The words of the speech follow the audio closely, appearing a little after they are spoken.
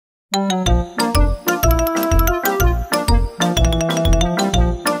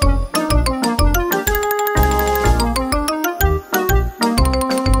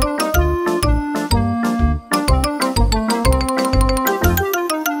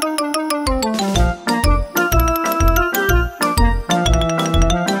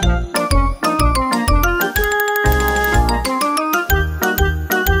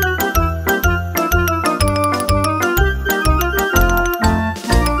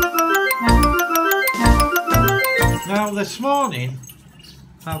This morning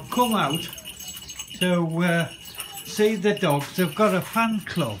I've come out to see the dogs. They've got a fan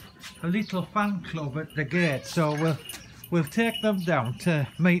club, a little fan club at the gate, so we'll take them down to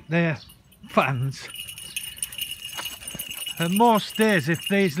meet their fans. And most days, if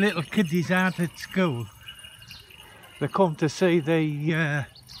these little kiddies aren't at school, they come to see the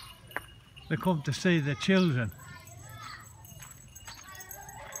children.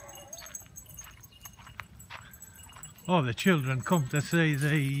 Oh, the children come to see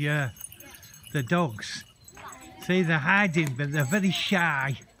the dogs. See, they're hiding, but they're very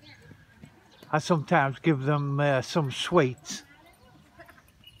shy. I sometimes give them some sweets.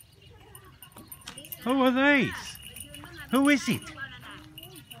 Who are these? Who is it?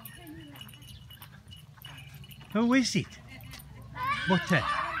 Who is it? Butter.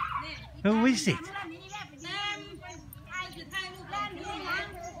 Who is it?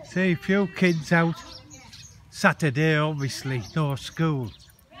 See, a few kids out. Saturday, obviously, no school.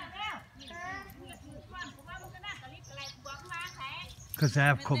 Because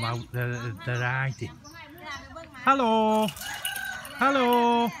they've come out, they're hiding. Hello!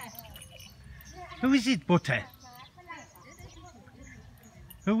 Hello! Who is it, Butter?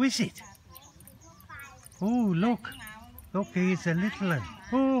 Who is it? Oh, look. Look, here's a little one.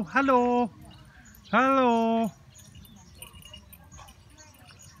 Oh, hello! Hello!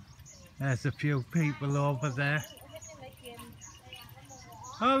 There's a few people over there.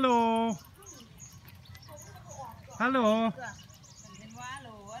 Hello! Hello!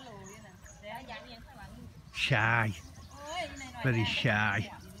 Shy. Very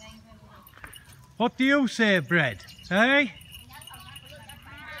shy. What do you say, Bread? Hey?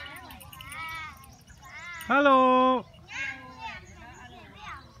 Hello!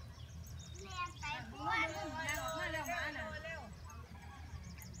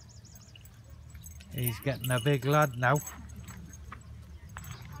 He's getting a big lad now.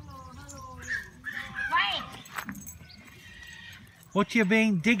 What you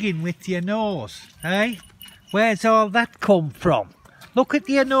been digging with your nose, eh? Where's all that come from? Look at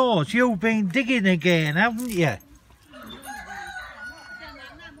your nose, you've been digging again, haven't you?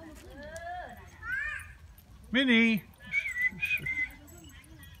 Minnie,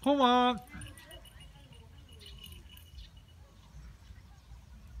 come on.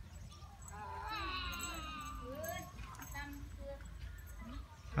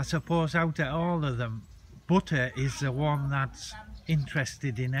 I suppose out of all of them, Butter is the one that's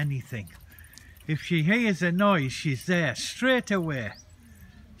interested in anything. If she hears a noise, she's there straight away.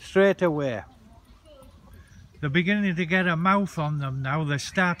 Straight away. They're beginning to get a mouth on them now, they're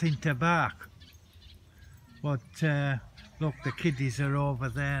starting to bark. But look, the kiddies are over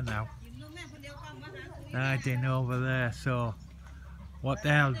there now. Hiding over there, so what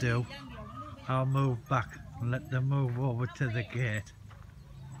they'll do, I'll move back and let them move over to the gate.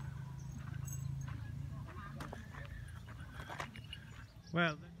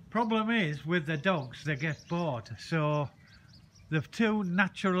 Well, the problem is with the dogs, they get bored, so they've two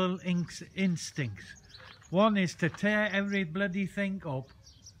natural instincts. One is to tear every bloody thing up,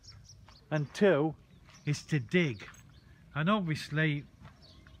 and two is to dig. And obviously,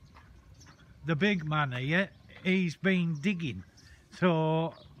 the big man here, he's been digging.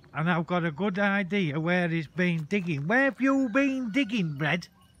 So, and I've got a good idea where he's been digging. Where have you been digging, Bread?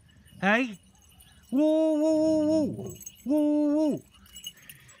 Hey? Whoa, whoa, whoa, whoa, whoa, whoa.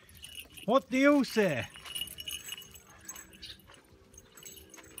 What do you say?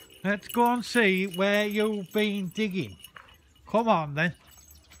 Let's go and see where you've been digging. Come on then.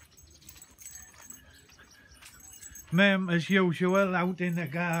 Mem, as usual, out in the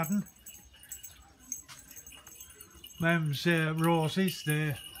garden. Mem's roses,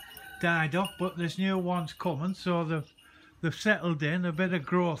 they died off, but there's new ones coming, so they've settled in, a bit of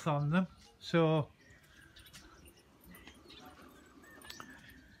growth on them. So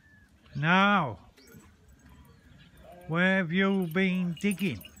now, where have you been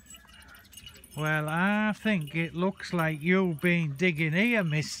digging? Well, I think it looks like you've been digging here,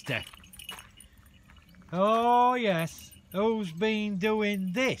 mister. Oh yes, who's been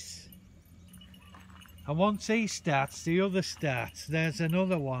doing this? And once he starts, the other starts. There's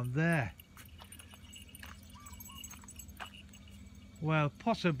another one there. Well,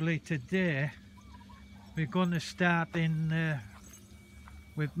 possibly today we're going to start in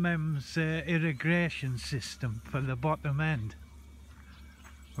with Mem's irrigation system for the bottom end.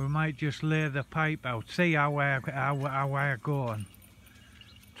 We might just lay the pipe out, see how we're going.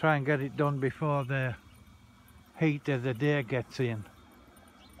 Try and get it done before the heat of the day gets in.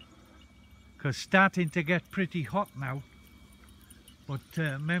 Because starting to get pretty hot now.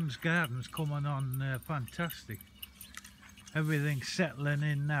 But Mem's garden's coming on fantastic. Everything's settling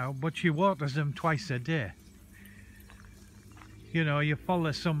in now, but she waters them twice a day. You know, you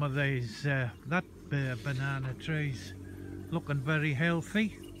follow some of these, that banana trees looking very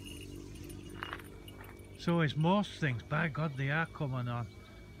healthy. So is most things. By God, they are coming on.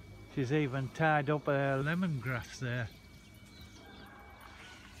 She's even tied up her lemongrass there.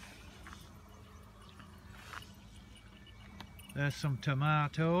 There's some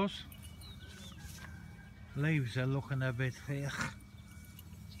tomatoes. Leaves are looking a bit thick.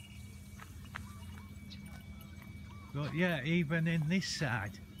 But yeah, even in this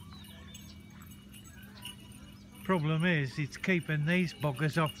side. Problem is, it's keeping these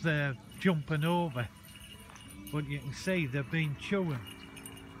buggers off the jumping over. But you can see they've been chewing.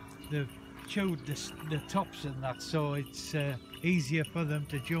 They've chewed the tops and that, so it's easier for them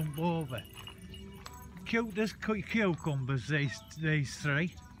to jump over. Cute as cucumbers, these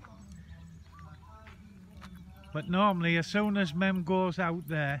three. But normally, as soon as Mem goes out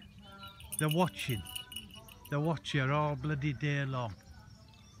there, they're watching. They watch her all bloody day long.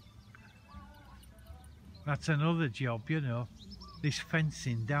 That's another job, you know. This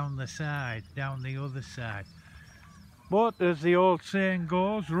fencing down the side, down the other side. But as the old saying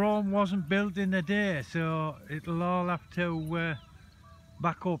goes, Rome wasn't built in a day, so it'll all have to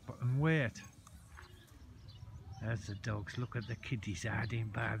back up and wait. There's the dogs. Look at the kiddies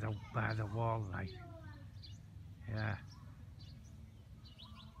hiding by the wall, like. Yeah.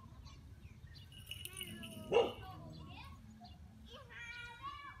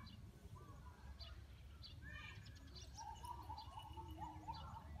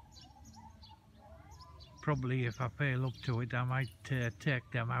 Probably if I feel up to it, I might take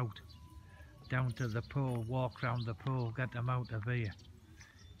them out down to the pool, walk round the pool, get them out of here.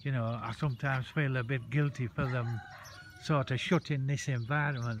 You know, I sometimes feel a bit guilty for them sort of shut in this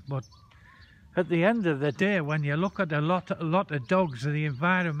environment, but at the end of the day, when you look at a lot of dogs and the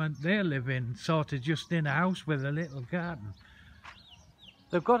environment they live in, sort of just in a house with a little garden,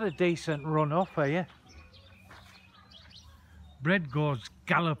 they've got a decent run off here. Bread goes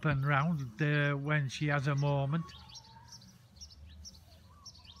galloping round when she has a moment.